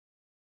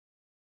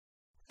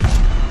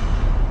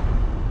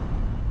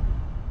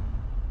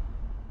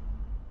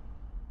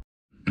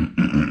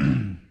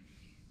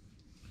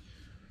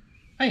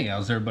Hey,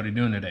 how's everybody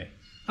doing today?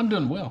 I'm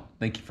doing well.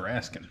 Thank you for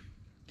asking.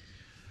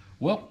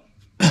 Well,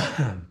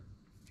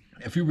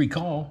 if you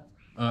recall,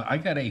 I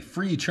got a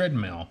free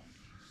treadmill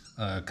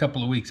a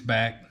couple of weeks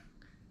back,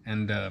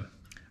 and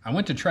I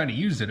went to try to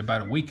use it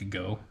about a week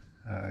ago.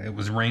 It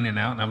was raining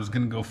out, and I was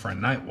going to go for a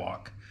night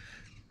walk.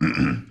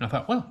 I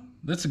thought, well,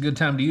 that's a good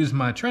time to use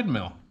my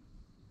treadmill.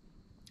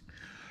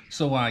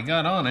 So I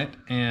got on it,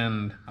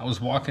 and I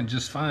was walking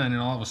just fine, and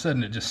all of a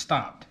sudden it just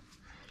stopped.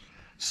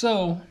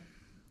 So,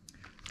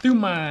 through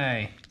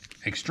my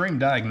extreme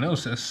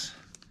diagnosis,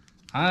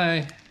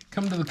 I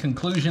come to the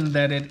conclusion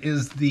that it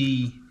is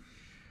the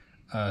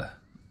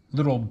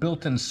little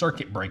built-in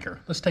circuit breaker.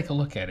 Let's take a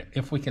look at it,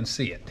 if we can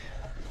see it.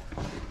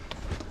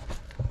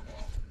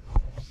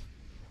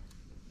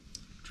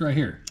 It's right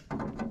here.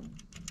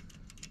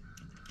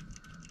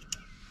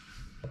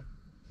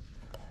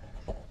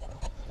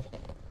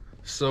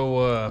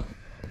 So,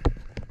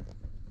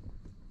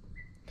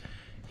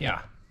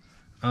 yeah.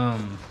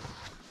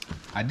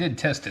 I did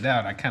test it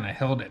out. I kind of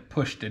held it,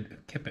 pushed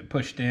it, kept it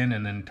pushed in,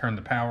 and then turned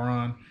the power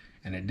on,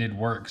 and it did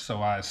work.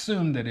 So I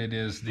assumed that it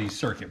is the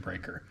circuit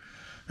breaker.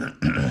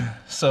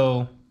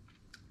 So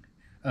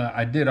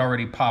I did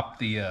already pop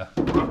the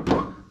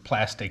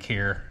plastic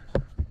here.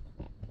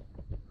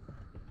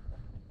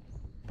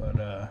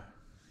 But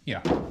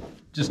yeah,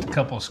 just a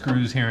couple of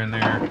screws here and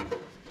there.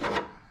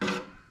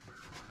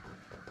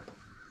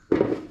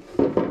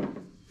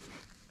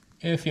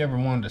 If you ever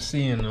wanted to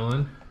see in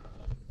on.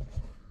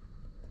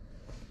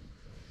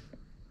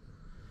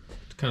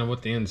 It's kind of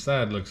what the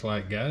inside looks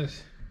like,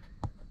 guys.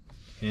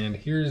 And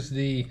here's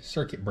the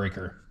circuit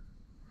breaker.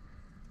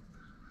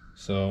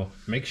 So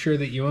make sure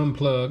that you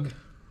unplug,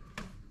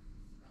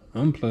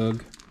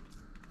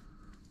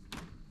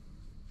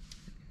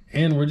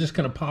 and we're just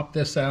going to pop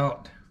this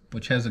out,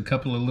 which has a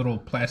couple of little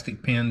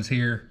plastic pins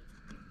here,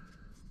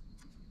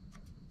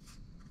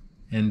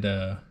 and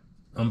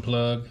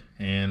unplug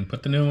and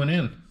put the new one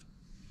in.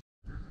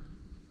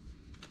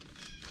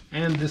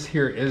 And this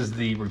here is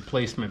the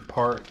replacement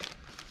part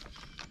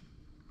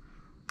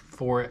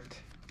for it.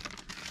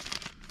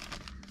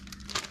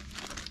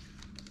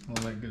 All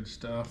that good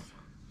stuff.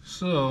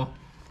 So,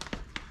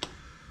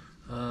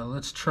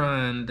 let's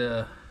try and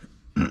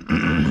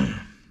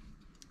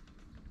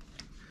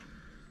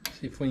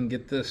see if we can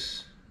get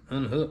this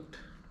unhooked.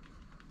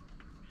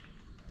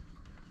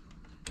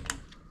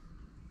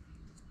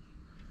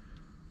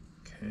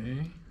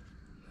 Okay,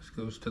 this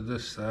goes to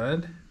this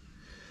side.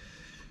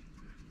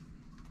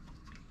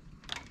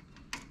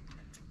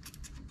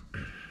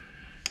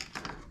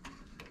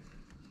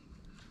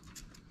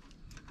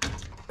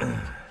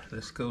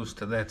 This goes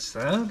to that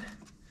side.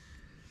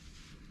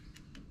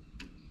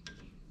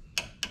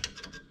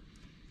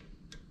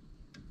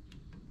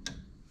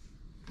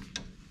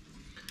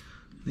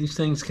 These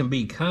things can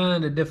be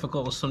kind of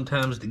difficult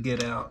sometimes to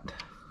get out.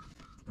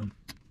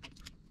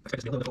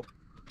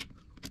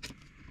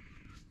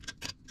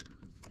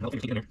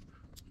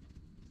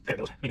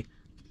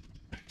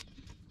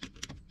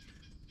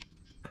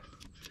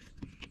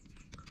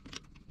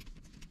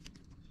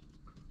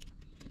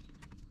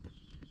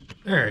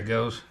 There it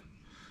goes.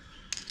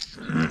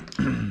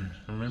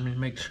 Let me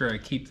make sure I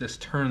keep this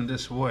turned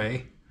this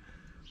way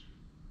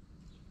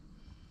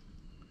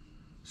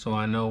so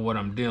I know what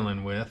I'm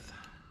dealing with.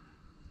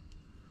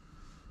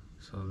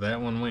 So that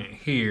one went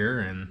here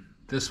and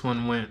this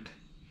one went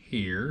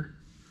here.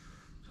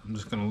 So I'm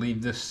just going to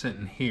leave this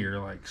sitting here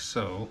like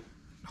so.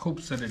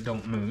 Hopes that it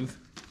don't move.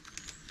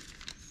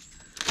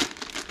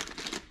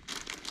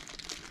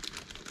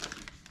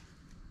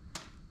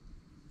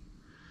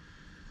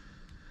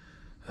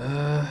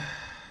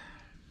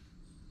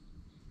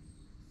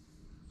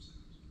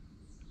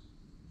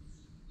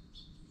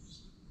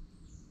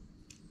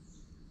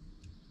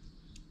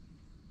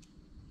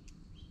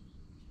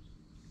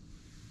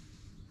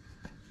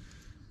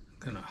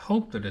 Gonna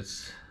hope that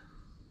it's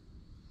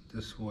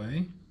this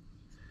way.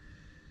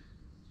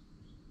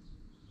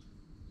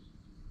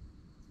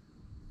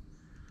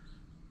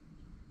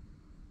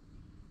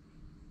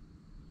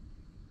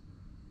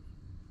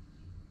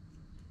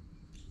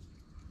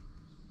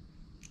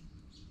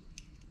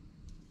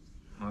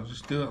 I'll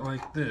just do it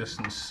like this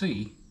and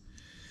see.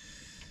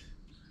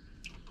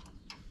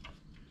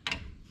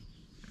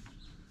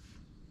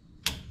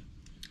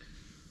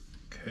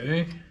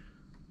 Okay.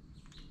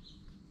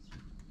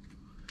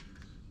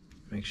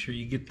 Make sure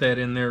you get that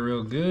in there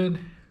real good.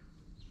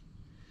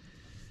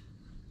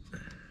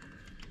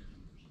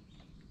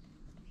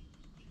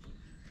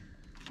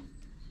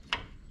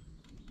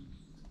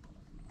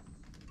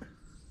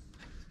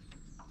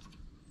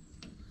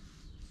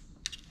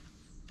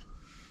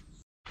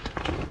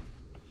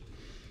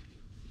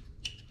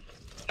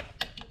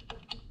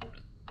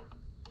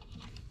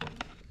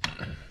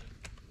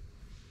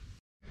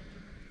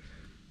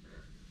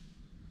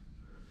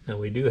 Now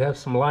we do have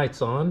some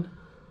lights on.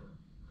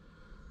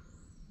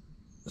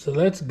 So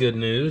that's good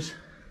news.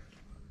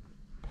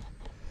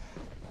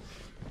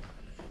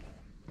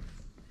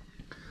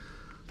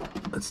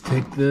 Let's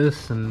take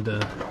this and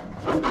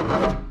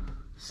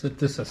set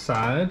this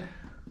aside.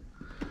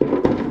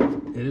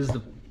 It is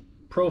the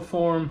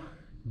Proform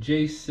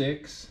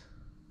J6.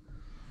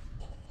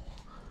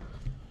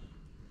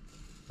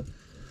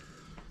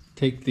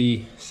 Take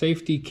the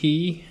safety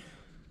key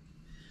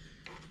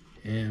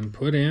and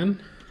put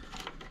in.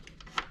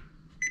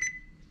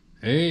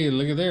 Hey,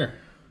 look at there.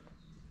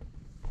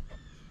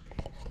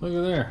 Look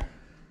at there.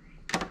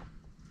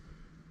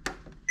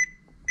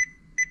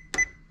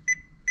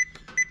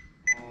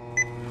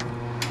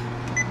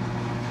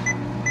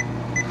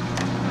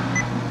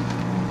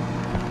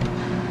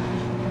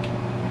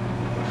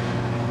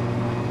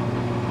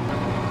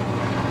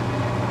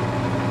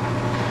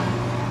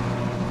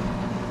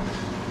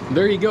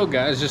 There you go,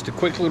 guys. Just a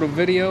quick little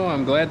video.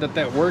 I'm glad that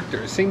that worked,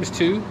 or it seems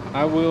to.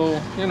 I will,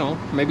 you know,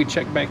 maybe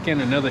check back in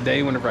another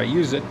day whenever I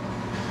use it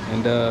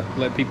and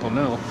let people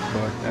know.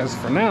 But as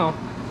for now,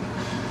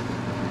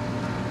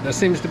 that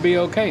seems to be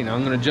okay. Now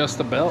I'm going to adjust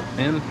the belt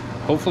and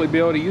hopefully be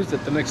able to use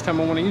it the next time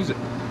I want to use it.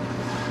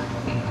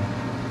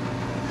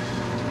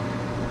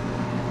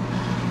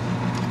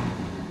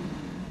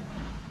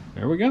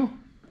 There we go.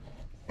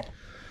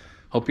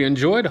 Hope you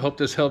enjoyed. I hope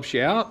this helps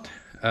you out.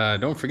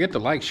 Don't forget to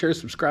like, share,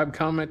 subscribe,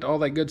 comment, all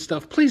that good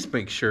stuff. Please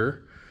make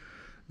sure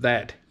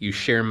that you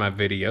share my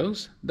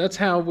videos. That's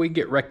how we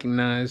get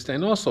recognized,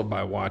 and also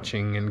by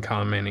watching and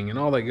commenting and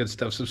all that good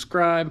stuff.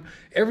 Subscribe.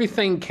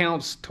 Everything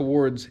counts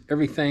towards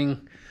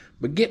everything.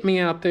 But get me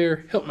out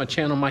there. Help my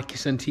channel, Mikey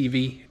Sun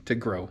TV, to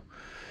grow.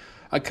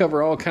 I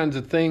cover all kinds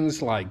of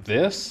things like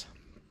this,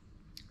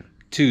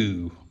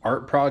 to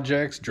art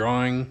projects,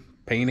 drawing,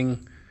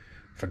 painting,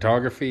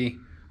 photography.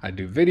 I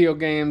do video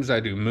games, I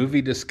do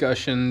movie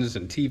discussions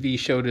and TV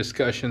show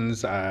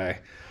discussions, I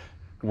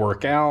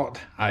work out,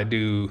 I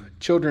do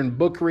children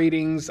book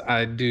readings,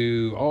 I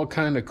do all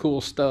kind of cool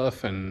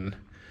stuff and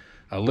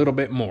a little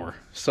bit more.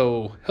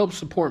 So help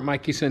support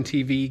Mikey Sun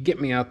TV,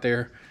 get me out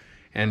there.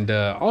 And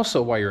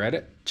also while you're at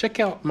it, check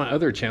out my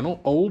other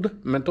channel, Old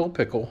Mental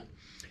Pickle.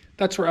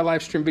 That's where I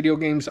live stream video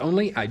games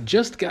only. I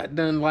just got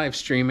done live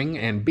streaming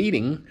and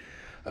beating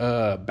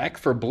Back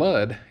for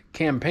Blood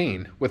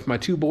campaign with my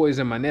two boys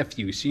and my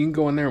nephew, so you can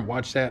go in there and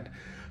watch that.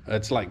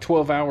 It's like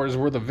 12 hours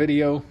worth of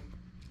video,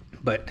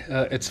 but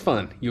it's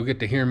fun. You'll get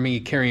to hear me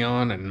carry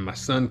on and my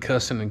son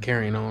cussing and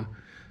carrying on.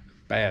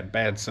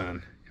 Bad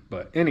son.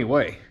 But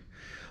anyway,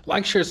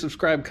 like, share,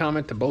 subscribe,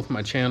 comment to both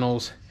my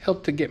channels.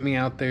 Help to get me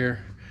out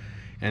there.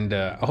 And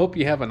I hope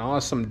you have an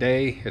awesome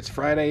day. It's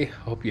Friday.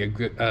 I hope you have a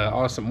good,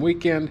 awesome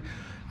weekend.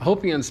 I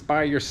hope you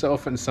inspire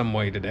yourself in some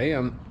way today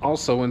and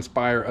also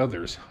inspire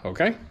others,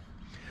 okay?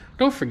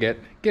 Don't forget,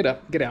 get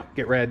up, get out,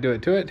 get rad, do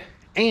it to it.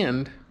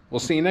 And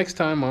we'll see you next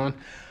time on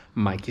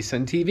Mikey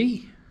Sun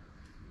TV.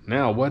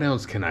 Now, what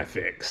else can I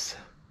fix?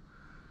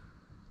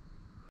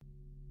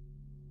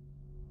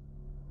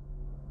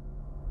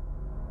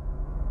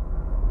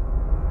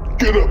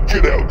 Get up,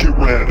 get out, get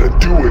rad, and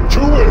do it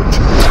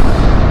to it!